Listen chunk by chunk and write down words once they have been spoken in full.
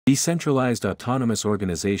Decentralized autonomous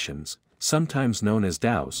organizations, sometimes known as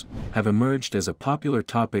DAOs, have emerged as a popular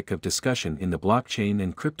topic of discussion in the blockchain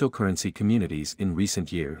and cryptocurrency communities in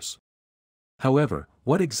recent years. However,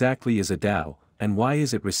 what exactly is a DAO, and why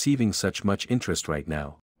is it receiving such much interest right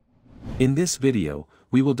now? In this video,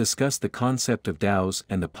 we will discuss the concept of DAOs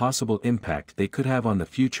and the possible impact they could have on the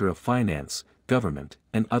future of finance, government,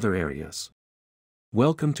 and other areas.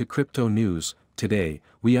 Welcome to Crypto News. Today,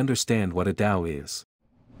 we understand what a DAO is.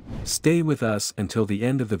 Stay with us until the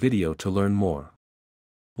end of the video to learn more.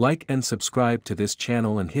 Like and subscribe to this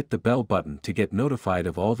channel and hit the bell button to get notified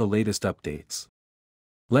of all the latest updates.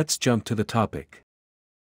 Let's jump to the topic.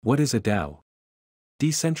 What is a DAO?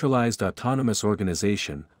 Decentralized Autonomous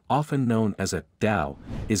Organization, often known as a DAO,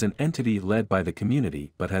 is an entity led by the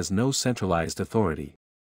community but has no centralized authority.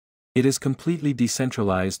 It is completely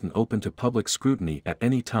decentralized and open to public scrutiny at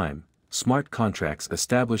any time. Smart contracts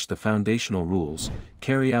establish the foundational rules,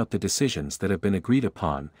 carry out the decisions that have been agreed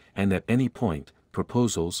upon, and at any point,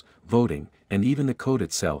 proposals, voting, and even the code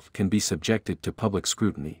itself can be subjected to public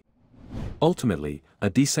scrutiny. Ultimately, a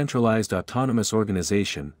decentralized autonomous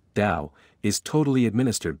organization, DAO, is totally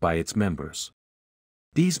administered by its members.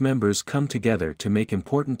 These members come together to make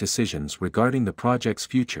important decisions regarding the project's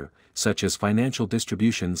future, such as financial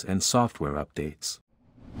distributions and software updates.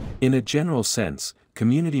 In a general sense,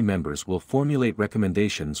 community members will formulate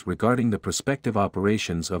recommendations regarding the prospective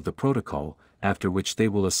operations of the protocol, after which they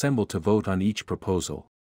will assemble to vote on each proposal.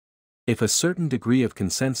 If a certain degree of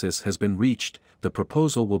consensus has been reached, the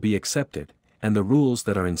proposal will be accepted, and the rules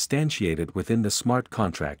that are instantiated within the smart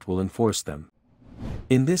contract will enforce them.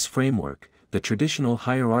 In this framework, the traditional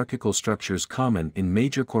hierarchical structures common in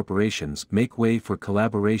major corporations make way for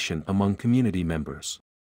collaboration among community members.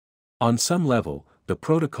 On some level, the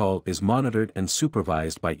protocol is monitored and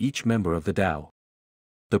supervised by each member of the DAO.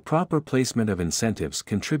 The proper placement of incentives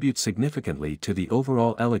contributes significantly to the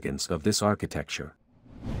overall elegance of this architecture.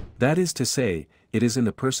 That is to say, it is in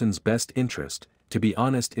the person's best interest, to be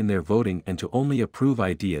honest in their voting and to only approve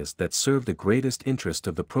ideas that serve the greatest interest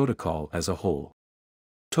of the protocol as a whole.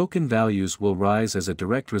 Token values will rise as a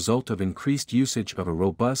direct result of increased usage of a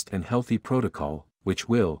robust and healthy protocol, which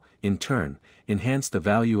will, in turn, enhance the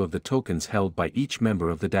value of the tokens held by each member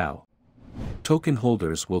of the DAO. Token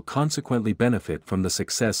holders will consequently benefit from the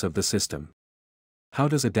success of the system. How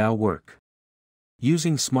does a DAO work?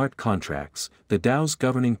 Using smart contracts, the DAO's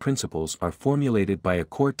governing principles are formulated by a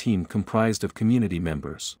core team comprised of community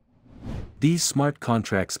members. These smart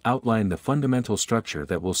contracts outline the fundamental structure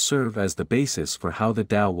that will serve as the basis for how the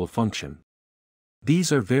DAO will function.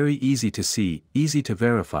 These are very easy to see, easy to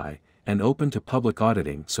verify, and open to public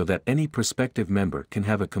auditing so that any prospective member can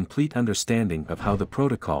have a complete understanding of how the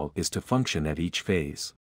protocol is to function at each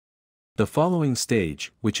phase. The following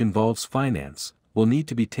stage, which involves finance, will need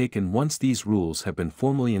to be taken once these rules have been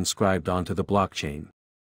formally inscribed onto the blockchain.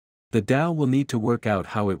 The DAO will need to work out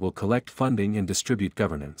how it will collect funding and distribute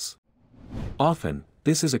governance. Often,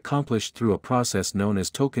 this is accomplished through a process known as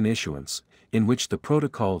token issuance, in which the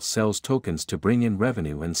protocol sells tokens to bring in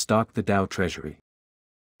revenue and stock the DAO treasury.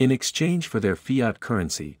 In exchange for their fiat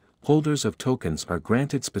currency, holders of tokens are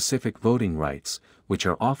granted specific voting rights, which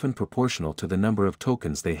are often proportional to the number of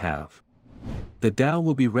tokens they have. The DAO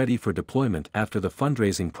will be ready for deployment after the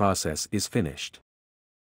fundraising process is finished.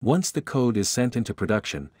 Once the code is sent into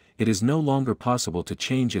production, it is no longer possible to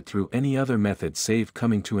change it through any other method save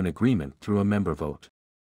coming to an agreement through a member vote.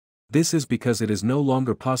 This is because it is no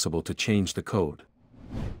longer possible to change the code.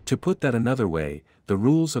 To put that another way, the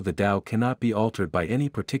rules of the DAO cannot be altered by any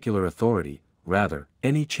particular authority, rather,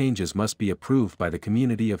 any changes must be approved by the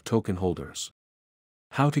community of token holders.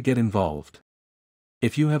 How to get involved?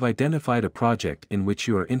 If you have identified a project in which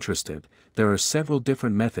you are interested, there are several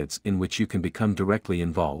different methods in which you can become directly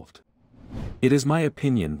involved. It is my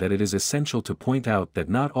opinion that it is essential to point out that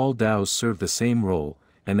not all DAOs serve the same role,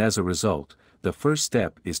 and as a result, the first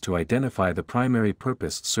step is to identify the primary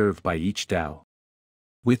purpose served by each DAO.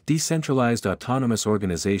 With decentralized autonomous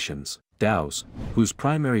organizations, DAOs, whose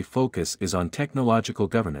primary focus is on technological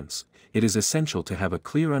governance, it is essential to have a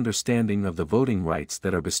clear understanding of the voting rights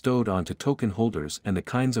that are bestowed onto token holders and the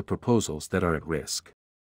kinds of proposals that are at risk.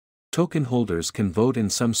 Token holders can vote in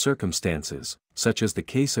some circumstances, such as the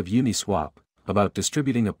case of Uniswap, about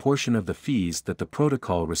distributing a portion of the fees that the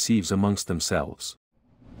protocol receives amongst themselves.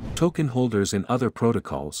 Token holders in other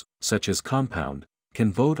protocols, such as Compound,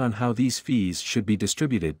 can vote on how these fees should be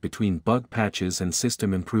distributed between bug patches and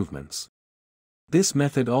system improvements. This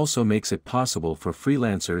method also makes it possible for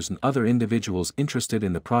freelancers and other individuals interested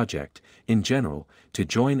in the project, in general, to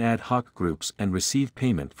join ad hoc groups and receive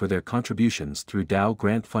payment for their contributions through DAO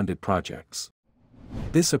grant-funded projects.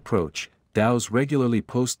 This approach, DAOs regularly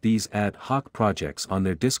post these ad hoc projects on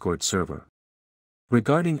their Discord server.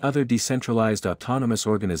 Regarding other decentralized autonomous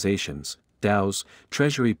organizations, DAOs,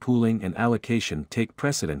 treasury pooling and allocation take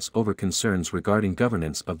precedence over concerns regarding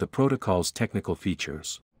governance of the protocol's technical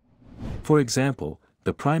features. For example,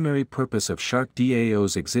 the primary purpose of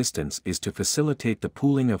𝗃𝗍𝗢𝗚's existence is to facilitate the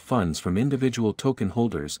pooling of funds from individual token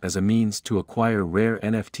holders as a means to acquire rare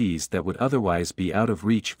NFTs that would otherwise be out of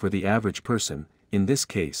reach for the average person. In this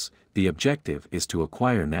case, the objective is to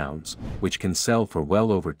acquire nouns, which can sell for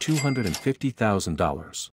well over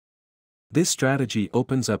 $250,000. This strategy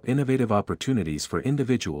opens up innovative opportunities for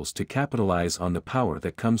individuals to capitalize on the power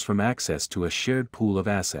that comes from access to a shared pool of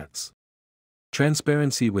assets.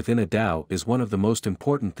 Transparency within a DAO is one of the most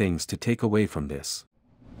important things to take away from this.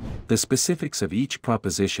 The specifics of each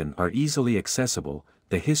proposition are easily accessible,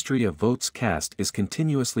 the history of votes cast is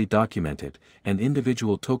continuously documented, and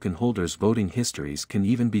individual token holders' voting histories can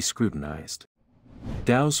even be scrutinized.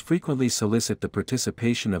 DAOs frequently solicit the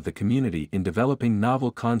participation of the community in developing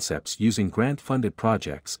novel concepts using grant-funded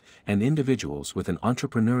projects, and individuals with an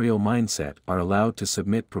entrepreneurial mindset are allowed to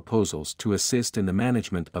submit proposals to assist in the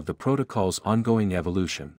management of the protocol's ongoing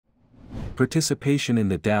evolution. Participation in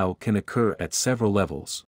the DAO can occur at several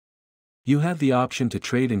levels. You have the option to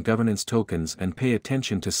trade in governance tokens and pay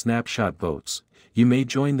attention to snapshot votes. You may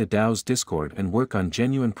join the DAO's Discord and work on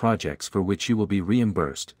genuine projects for which you will be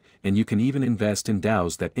reimbursed, and you can even invest in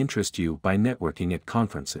DAOs that interest you by networking at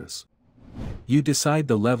conferences. You decide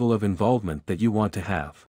the level of involvement that you want to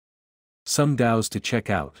have. Some DAOs to check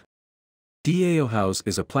out. 𝗃𝗍𝗢𝗚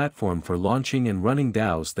is a platform for launching and running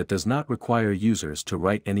DAOs that does not require users to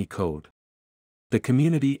write any code. The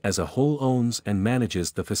community as a whole owns and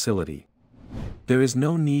manages the facility. There is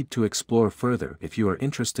no need to explore further if you are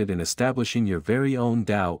interested in establishing your very own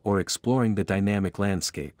DAO or exploring the dynamic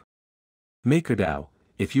landscape. MakerDAO,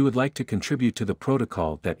 if you would like to contribute to the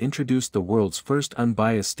protocol that introduced the world's first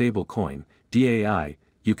unbiased stablecoin, DAI,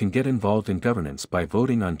 you can get involved in governance by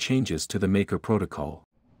voting on changes to the Maker protocol.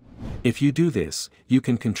 If you do this, you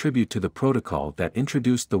can contribute to the protocol that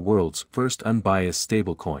introduced the world's first unbiased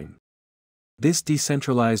stablecoin. This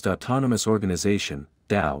decentralized autonomous organization,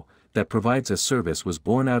 DAO, that provides a service was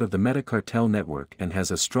born out of the metacartel network and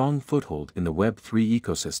has a strong foothold in the Web3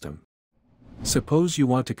 ecosystem. Suppose you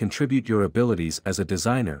want to contribute your abilities as a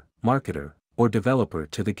designer, marketer, or developer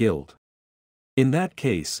to the guild. In that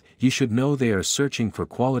case, you should know they are searching for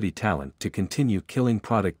quality talent to continue killing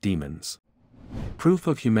product demons. Proof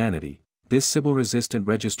of Humanity, this Sybil-resistant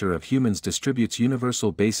register of humans distributes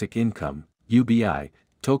universal basic income, UBI,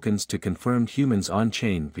 tokens to confirmed humans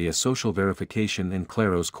on-chain via social verification and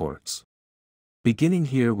Claros courts. Beginning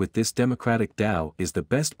here with this democratic DAO is the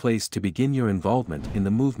best place to begin your involvement in the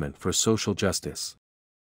movement for social justice.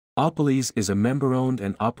 𝗃𝗶𝗱𝗲𝗚 is a member-owned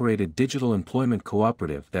and operated digital employment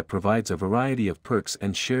cooperative that provides a variety of perks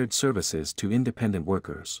and shared services to independent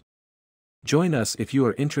workers. Join us if you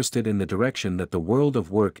are interested in the direction that the world of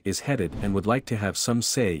work is headed and would like to have some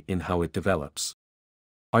say in how it develops.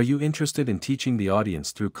 Are you interested in teaching the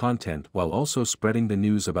audience through content while also spreading the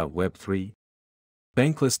news about Web3?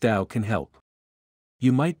 Bankless DAO can help.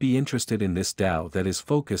 You might be interested in this DAO that is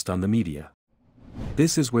focused on the media.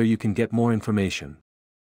 This is where you can get more information.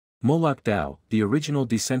 Moloch DAO, the original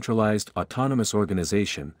decentralized autonomous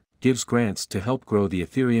organization, gives grants to help grow the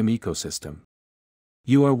Ethereum ecosystem.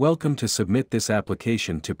 You are welcome to submit this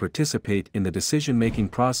application to participate in the decision-making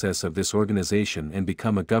process of this organization and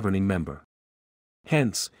become a governing member.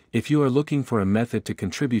 Hence, if you are looking for a method to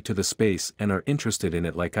contribute to the space and are interested in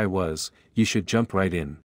it like I was, you should jump right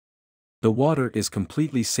in. The water is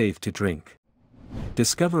completely safe to drink.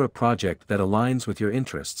 Discover a project that aligns with your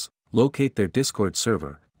interests, locate their Discord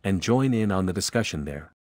server, and join in on the discussion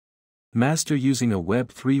there. Master using a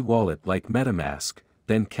Web3 wallet like MetaMask,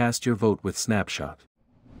 then cast your vote with Snapshot.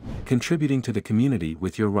 Contributing to the community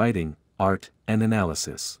with your writing, art, and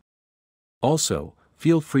analysis. Also,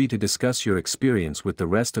 feel free to discuss your experience with the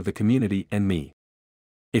rest of the community and me.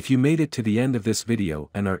 If you made it to the end of this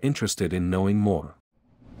video and are interested in knowing more,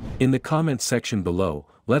 in the comments section below,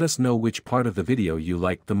 let us know which part of the video you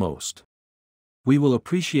liked the most. We will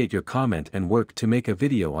appreciate your comment and work to make a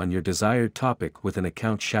video on your desired topic with an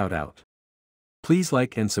account shout-out. Please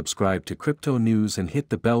like and subscribe to Crypto News and hit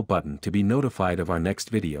the bell button to be notified of our next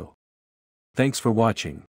video. Thanks for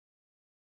watching.